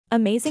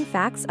Amazing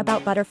facts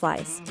about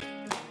butterflies.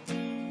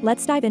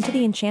 Let's dive into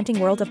the enchanting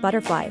world of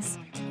butterflies.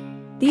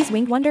 These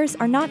winged wonders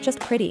are not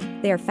just pretty,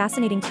 they are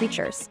fascinating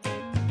creatures.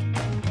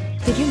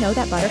 Did you know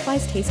that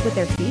butterflies taste with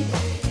their feet?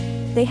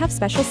 They have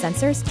special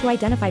sensors to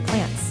identify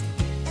plants.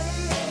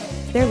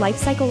 Their life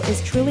cycle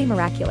is truly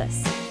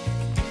miraculous.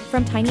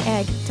 From tiny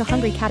egg to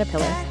hungry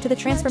caterpillar to the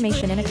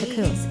transformation in a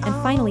cocoon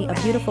and finally a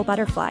beautiful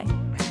butterfly.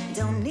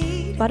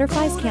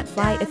 Butterflies can't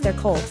fly if they're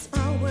cold.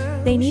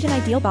 They need an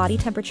ideal body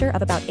temperature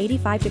of about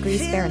 85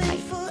 degrees Fahrenheit.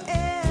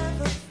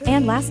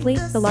 And lastly,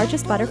 the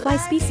largest butterfly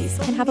species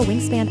can have a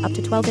wingspan up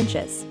to 12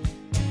 inches.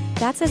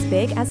 That's as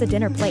big as a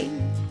dinner plate.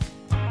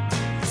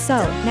 So,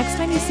 next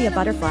time you see a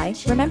butterfly,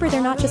 remember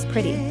they're not just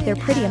pretty, they're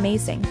pretty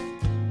amazing.